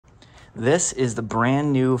This is the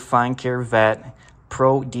brand new Finecare Vet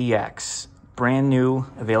Pro-DX. Brand new,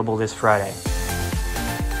 available this Friday.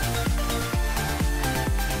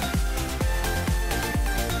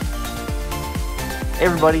 Hey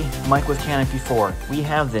everybody, Mike with Canine P4. We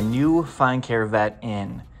have the new Finecare Vet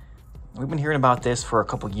in. We've been hearing about this for a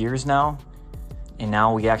couple years now, and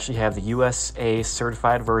now we actually have the USA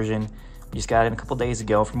certified version. We just got it in a couple days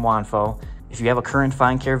ago from Wondfo. If you have a current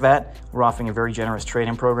Finecare Vet, we're offering a very generous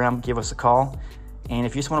trade-in program. Give us a call. And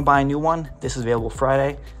if you just want to buy a new one, this is available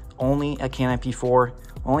Friday, only at Canine P4.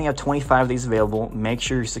 Only have 25 of these available. Make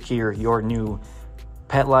sure you secure your new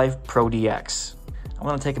PetLife Pro-DX. I'm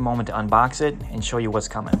going to take a moment to unbox it and show you what's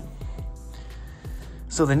coming.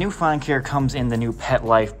 So the new Finecare comes in the new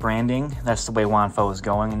PetLife branding. That's the way Wondfo is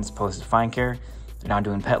going, as opposed to Finecare. They're now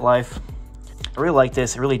doing PetLife. I really like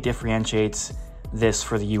this. It really differentiates this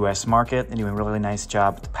for the US market. They're doing a really nice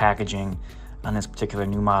job with the packaging on this particular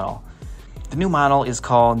new model. The new model is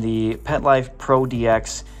called the PetLife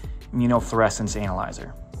Pro-DX Immunofluorescence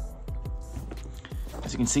Analyzer.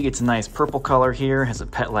 As you can see, it's a nice purple color here, has a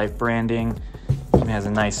PetLife branding, and has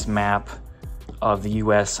a nice map of the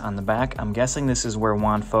US on the back. I'm guessing this is where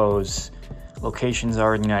Wondfo's locations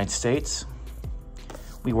are in the United States.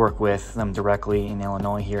 We work with them directly in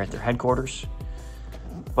Illinois here at their headquarters.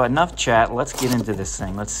 But enough chat, let's get into this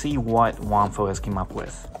thing. Let's see what Wondfo has come up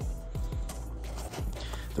with.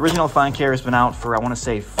 The original Finecare has been out for, I want to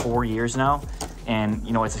say, 4 years now. And,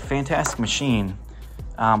 you know, it's a fantastic machine,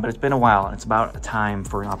 but it's been a while, and it's about a time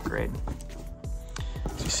for an upgrade.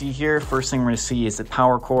 As you see here, first thing we're going to see is the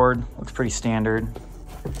power cord. Looks pretty standard.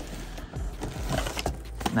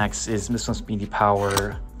 Next is, this must be the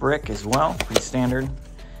power brick as well, pretty standard.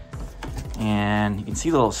 And you can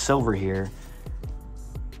see the little silver here.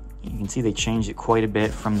 You can see they changed it quite a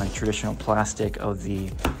bit from the traditional plastic of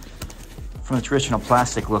the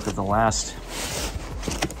look of the last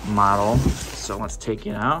model. So let's take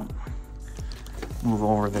it out. Move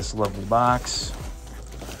over this lovely box.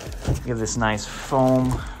 We have this nice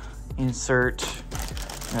foam insert.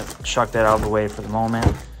 I'm gonna chuck that out of the way for the moment.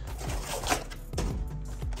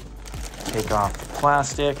 Take off the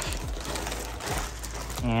plastic.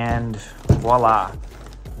 And voila.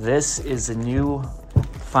 This is the new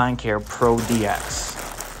Finecare Pro-DX.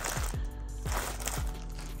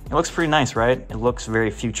 It looks pretty nice, right? It looks very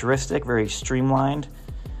futuristic, very streamlined.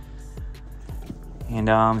 And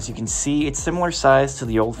as you can see, it's similar size to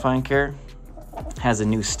the old Finecare. Has a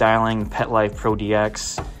new styling, PetLife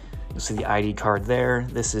Pro-DX. You'll see the ID card there.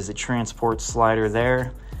 This is a transport slider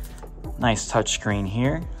there. Nice touchscreen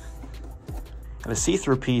here. Have a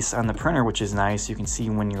see-through piece on the printer, which is nice. You can see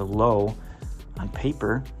when you're low on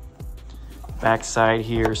paper. Backside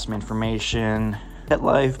here, some information.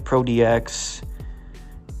 PetLife Pro-DX,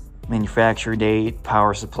 manufacture date,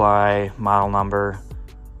 power supply, model number,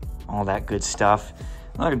 all that good stuff.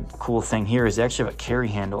 Another cool thing here is they actually have a carry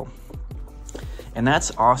handle. And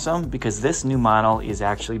that's awesome because this new model is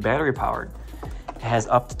actually battery powered. It has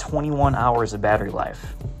up to 21 hours of battery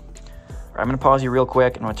life. All right, I'm gonna pause you real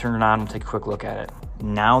quick and I'm gonna turn it on and take a quick look at it.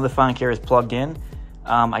 Now the Finecare is plugged in.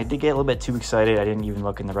 I did get a little bit too excited. I didn't even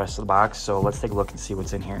look in the rest of the box, so let's take a look and see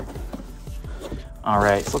what's in here. All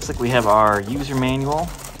right, so it looks like we have our user manual.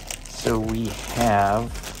 So we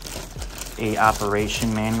have a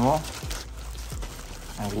operation manual.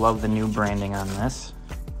 I love the new branding on this.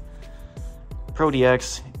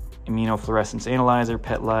 Pro-DX Immunofluorescence Analyzer,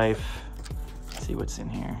 PetLife. Let's see what's in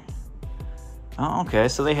here. Oh, okay,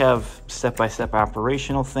 so they have step-by-step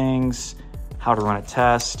operational things, how to run a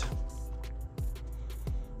test,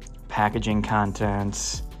 packaging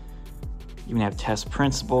contents, you even have test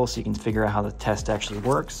principles so you can figure out how the test actually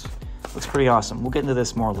works. Looks pretty awesome. We'll get into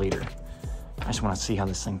this more later. I just want to see how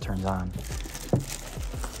this thing turns on.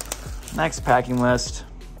 Next, packing list.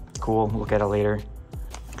 Cool, we'll look at it later.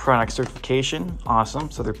 Product certification, awesome.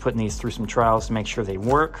 So they're putting these through some trials to make sure they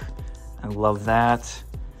work. I love that.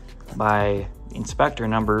 By inspector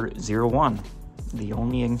number 01, the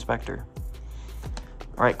only inspector.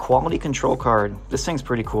 All right, quality control card. This thing's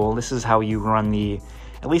pretty cool. This is how you run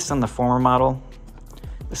at least on the former model,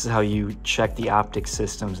 this is how you check the optic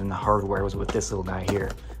systems and the hardware was with this little guy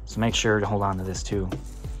here. So make sure to hold on to this too.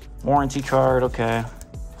 Warranty card, okay.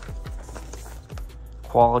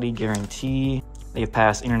 Quality guarantee. They've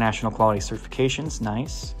passed international quality certifications,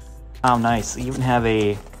 nice. Oh, nice, they even have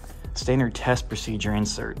a standard test procedure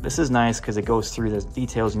insert. This is nice because it goes through the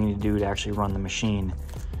details you need to do to actually run the machine.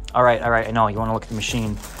 All right, I know you want to look at the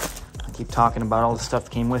machine. I keep talking about all the stuff that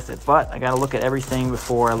came with it, but I got to look at everything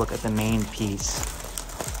before I look at the main piece.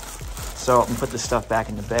 So I'm gonna put this stuff back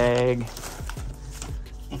in the bag.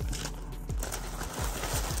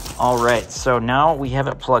 All right, so now we have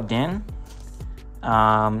it plugged in.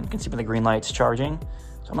 You can see by the green light's charging.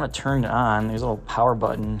 So I'm gonna turn it on. There's a little power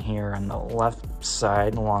button here on the left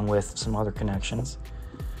side, along with some other connections.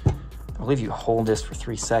 I believe you hold this for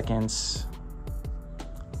 3 seconds.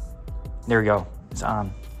 There we go, it's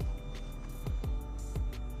on.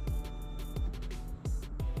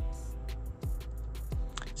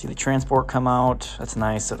 See the transport come out, that's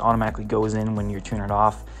nice. It automatically goes in when you turn it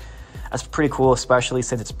off. That's pretty cool, especially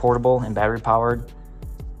since it's portable and battery powered.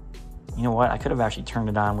 You know what, I could have actually turned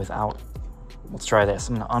it on without. Let's try this.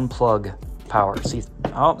 I'm gonna unplug power. See,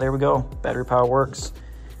 oh, there we go. Battery power works.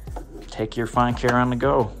 Take your Finecare on the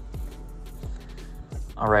go.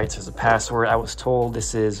 All right, so there's a password. I was told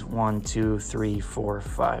this is 1, 2, 3, 4,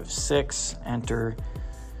 5, 6. Enter.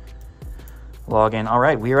 Login. All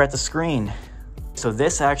right, we are at the screen. So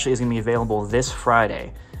this actually is gonna be available this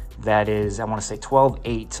Friday. That is, I wanna say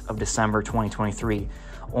 12/8 of December 2023.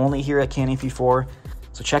 Only here at Canine Vet Pro.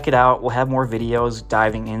 So check it out. We'll have more videos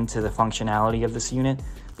diving into the functionality of this unit.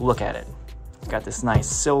 Look at it. It's got this nice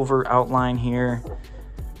silver outline here.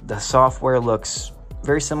 The software looks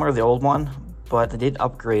very similar to the old one, but they did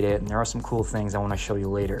upgrade it, and there are some cool things I want to show you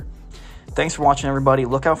later. Thanks for watching, everybody.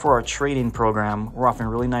 Look out for our trade-in program. We're offering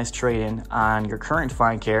really nice trade-in on your current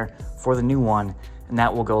Finecare for the new one, and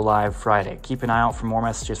that will go live Friday. Keep an eye out for more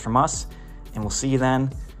messages from us, and we'll see you then.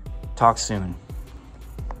 Talk soon.